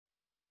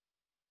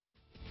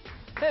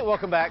Hey,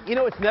 welcome back. You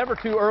know, it's never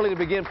too early to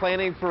begin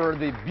planning for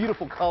the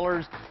beautiful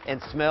colors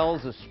and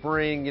smells of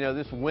spring. You know,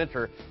 this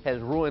winter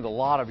has ruined a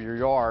lot of your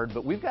yard,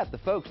 but we've got the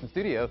folks in the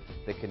studio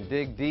that can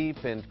dig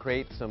deep and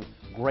create some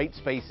great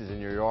spaces in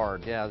your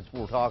yard. Yeah, that's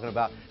what we're talking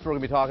about. That's what we're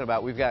going to be talking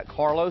about. We've got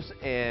Carlos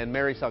and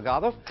Mary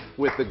Salgado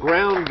with the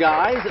Ground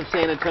Guys of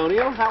San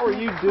Antonio. How are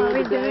you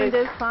doing today? We're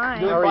doing just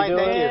fine. Doing fine,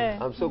 thank you. Yeah.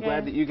 I'm so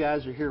glad that you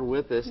guys are here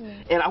with us.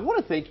 And I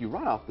want to thank you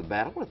right off the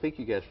bat. I want to thank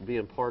you guys for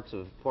being part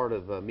of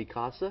Mi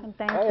Casa.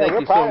 Thank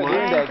Thank you so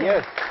much.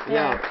 Yes.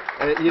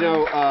 You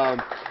know,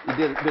 you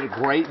did a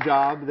great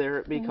job there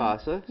at Mi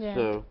Casa.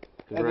 So.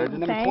 Number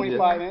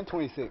 25 and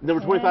 26.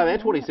 Number 25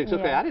 and 26.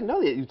 Okay, I didn't know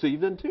that. So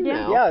you've done two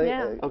now.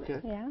 Yeah. Okay.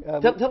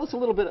 Tell us a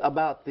little bit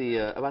about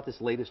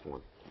this latest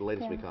one, the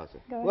latest Mi Casa.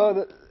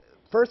 Well,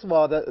 first of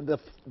all, the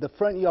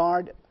front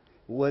yard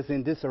was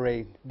in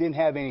disarray. Didn't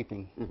have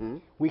anything.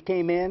 We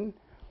came in,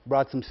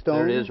 brought some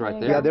stone. There it is right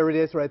there. Yeah, there it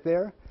is right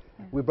there.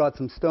 We brought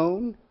some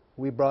stone.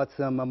 We brought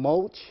some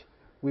mulch.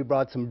 We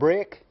brought some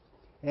brick.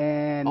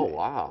 And oh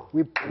wow!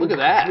 Look at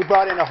that. We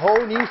brought in a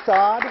whole new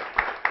sod.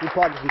 We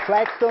brought some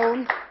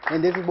flagstone,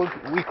 and this is what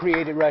we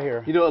created right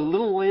here. You know, a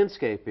little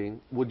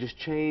landscaping would just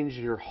change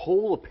your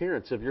whole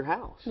appearance of your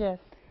house. Yes.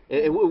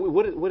 And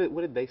what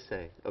did they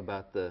say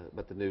about the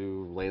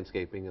new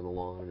landscaping and the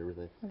lawn and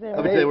everything?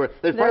 They were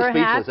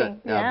probably speechless.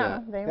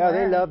 Happy.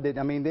 They loved it.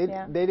 I mean, they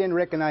didn't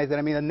recognize it.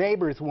 I mean, the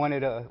neighbors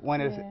wanted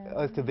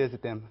us to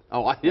visit them.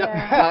 Oh yeah,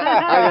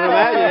 I can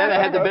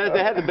imagine.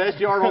 They had the best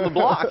yard on the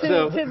block.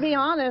 To be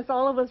honest,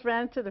 all of us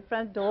ran to the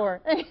front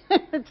door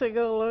to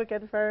go look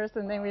at first,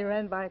 and then we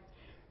ran back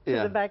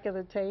to the back of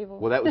the table.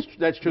 Well,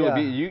 that's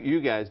truly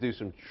you guys do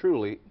some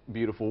truly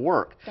beautiful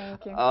work.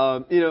 Thank you.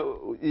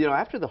 You know,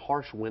 after the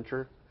harsh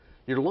winter,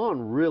 your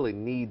lawn really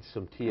needs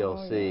some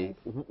TLC.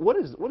 Oh,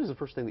 yes. What is the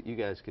first thing that you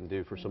guys can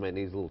do for somebody that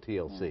needs a little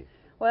TLC?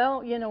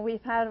 Well, you know,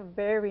 we've had a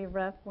very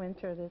rough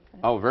winter this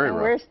time. Oh, very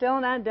rough. We're still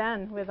not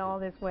done with all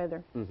this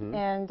weather.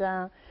 And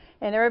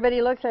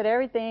everybody looks at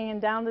everything,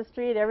 and down the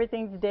street,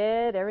 everything's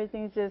dead.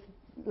 Everything's just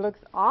looks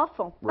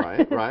awful.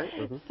 Right.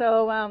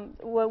 So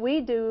what we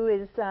do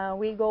is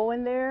we go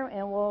in there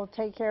and we'll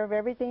take care of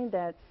everything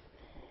that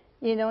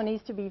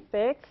needs to be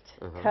fixed,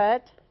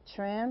 cut,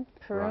 trim,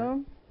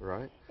 prune.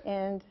 Right.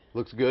 And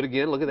looks good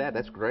again. Look at that.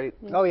 That's great.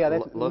 Oh yeah,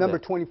 that's number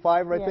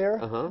 25 right there.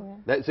 So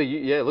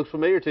it looks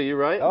familiar to you,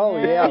 right? Oh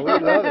yeah, we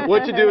love it.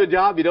 Once you do a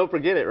job, you don't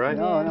forget it, right?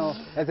 No.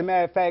 As a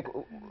matter of fact,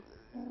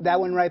 that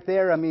one right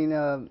there, I mean,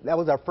 that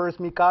was our first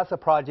Mi Casa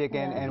project,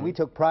 and we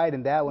took pride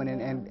in that one,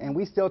 and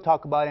we still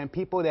talk about it. And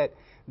people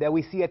that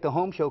we see at the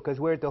home show, because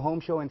we're at the home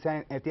show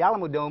at the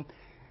Alamo Dome,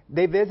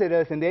 they visit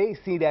us and they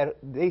see that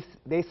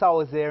they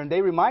saw us there, and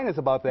they remind us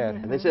about that.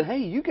 And they said, "Hey,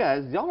 you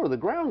guys, y'all are the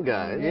Ground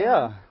Guys."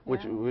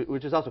 Which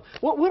is awesome.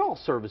 What all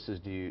services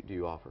do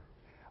you offer?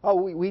 Oh,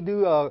 we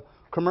do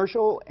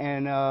commercial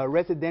and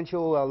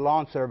residential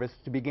lawn service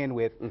to begin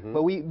with,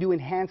 but we do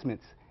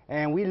enhancements.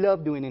 And we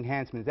love doing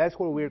enhancements. That's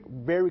where we're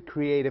very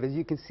creative, as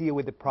you can see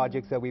with the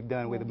projects that we've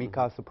done with the Mi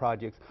Casa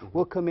projects.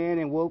 We'll come in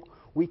and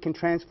we can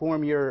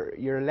transform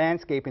your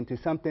landscape into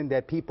something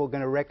that people are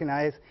going to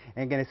recognize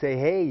and going to say,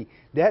 hey,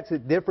 that's a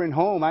different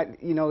home.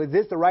 Is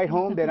this the right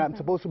home that I'm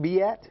supposed to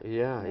be at?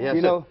 Yeah.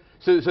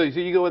 So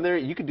you go in there,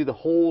 you can do the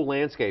whole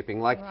landscaping.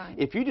 Like,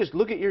 if you just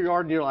look at your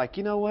yard and you're like,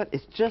 you know what,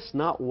 it's just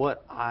not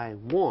what I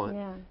want,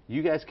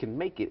 you guys can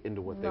make it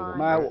into what they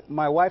want.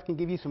 My wife can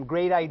give you some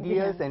great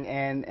ideas,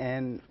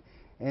 and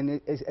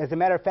as a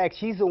matter of fact,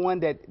 she's the one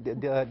that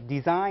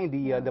designed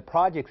the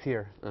projects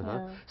here.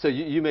 So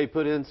you may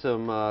put in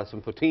some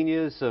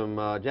photinias, some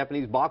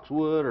Japanese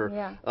boxwood, or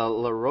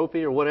La Rope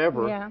or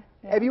whatever.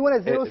 If you want a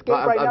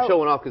xeriscape right now, I'm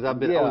showing off because I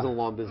was in the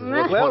lawn business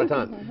once upon a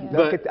time.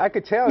 But I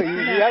could tell you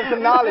have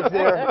some knowledge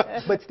there.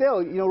 But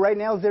still, right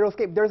now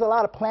xeriscape. There's a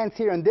lot of plants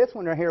here, and this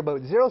one right here,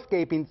 but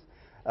xeriscaping.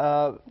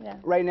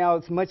 Right now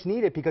it's much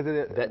needed because of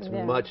that's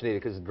much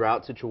needed because of the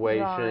drought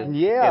situation.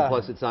 And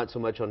plus it's not so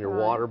much on your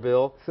water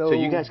bill. So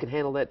you guys can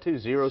handle that too.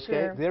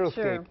 Xeriscape.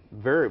 Xeriscape.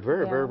 Very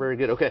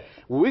good. Okay.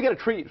 Well, we got a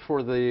treat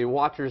for the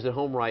watchers at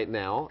home right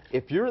now.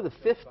 If you're the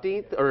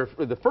 15th or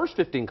the first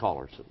 15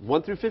 callers,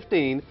 1 through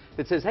 15,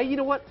 that says, hey, you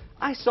know what?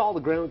 I saw the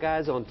Ground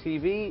Guys on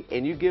TV,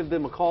 and you give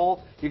them a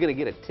call, you're going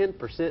to get a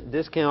 10%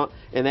 discount,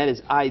 and that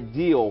is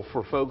ideal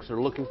for folks that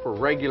are looking for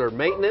regular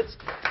maintenance.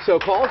 So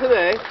call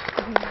today,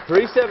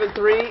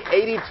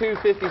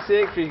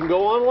 373-8256, or you can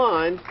go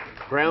online,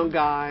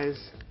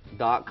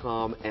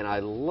 groundguys.com, and I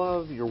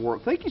love your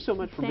work. Thank you so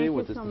much for being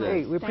with us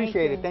today. Hey, we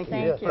appreciate it. Thank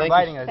you for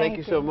inviting us. Thank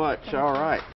you so much. All right.